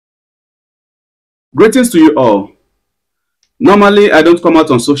Greetings to you all. Normally, I don't come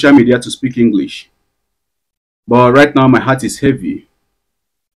out on social media to speak English, but right now my heart is heavy.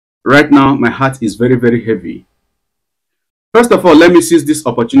 Right now, my heart is very, very heavy. First of all, let me seize this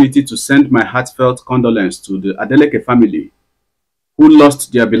opportunity to send my heartfelt condolence to the Adeleke family who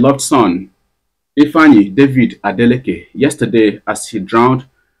lost their beloved son, Ifeanyi David Adeleke, yesterday as he drowned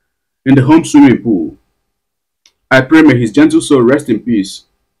in the home swimming pool. I pray may his gentle soul rest in peace.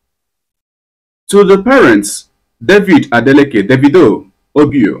 To the parents, David Adeleke, Davido,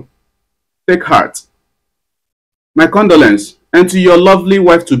 Obio, take heart. My condolence, and to your lovely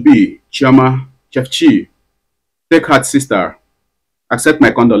wife-to-be, Chioma, Chefchi, take heart, sister. Accept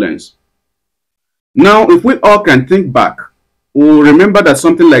my condolence. Now, if we all can think back, we'll remember that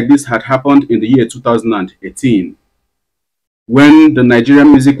something like this had happened in the year 2018, when the Nigerian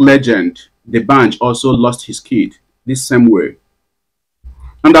music legend, D'banj, also lost his kid this same way.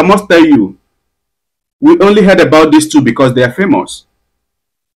 And I must tell you, we only heard about these two because they are famous.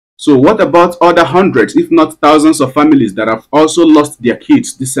 So what about other hundreds, if not thousands of families that have also lost their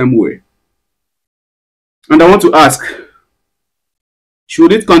kids the same way? And I want to ask,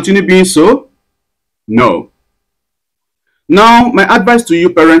 should it continue being so? No. Now, my advice to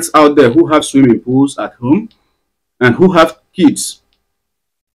you parents out there who have swimming pools at home and who have kids,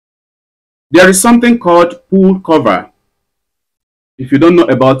 there is something called pool cover. If you don't know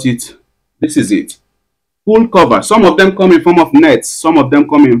about it, this is it. Pool cover. Some of them come in form of nets, some of them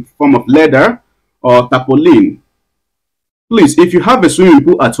come in form of leather or tarpaulin. Please, if you have a swimming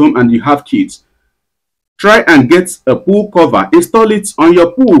pool at home and you have kids, try and get a pool cover. Install it on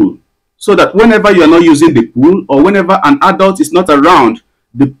your pool so that whenever you are not using the pool or whenever an adult is not around,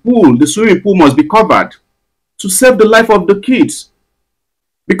 the swimming pool must be covered to save the life of the kids.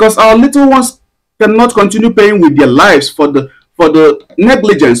 Because our little ones cannot continue paying with their lives for the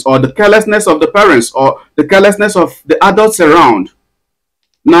negligence or the carelessness of the parents or the carelessness of the adults around.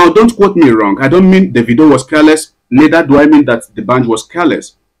 Now, don't quote me wrong. I don't mean Davido was careless. Neither do I mean that D'banj was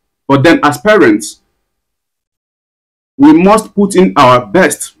careless. But then as parents, we must put in our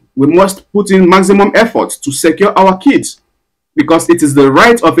best. We must put in maximum effort to secure our kids, because it is the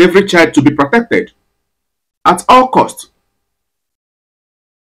right of every child to be protected at all costs.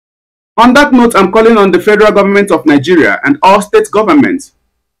 On that note, I'm calling on the federal government of Nigeria and all state governments.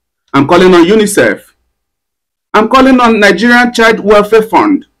 I'm calling on UNICEF. I'm calling on Nigerian Child Welfare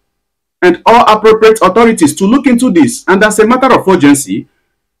Fund and all appropriate authorities to look into this, and as a matter of urgency,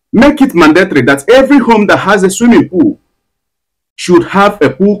 make it mandatory that every home that has a swimming pool should have a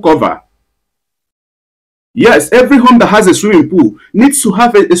pool cover. Yes, every home that has a swimming pool needs to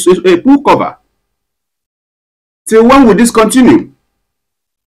have a pool cover. Till when will this continue?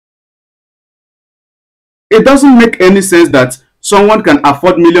 It doesn't make any sense that someone can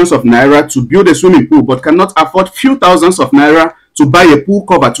afford millions of naira to build a swimming pool but cannot afford few thousands of naira to buy a pool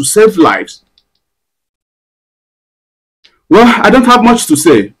cover to save lives. Well, I don't have much to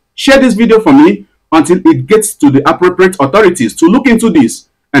say. Share this video for me until it gets to the appropriate authorities to look into this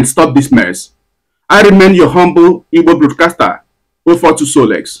and stop this mess. I remain your humble Igbo broadcaster, 042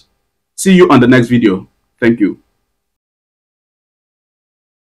 Solex. See you on the next video. Thank you.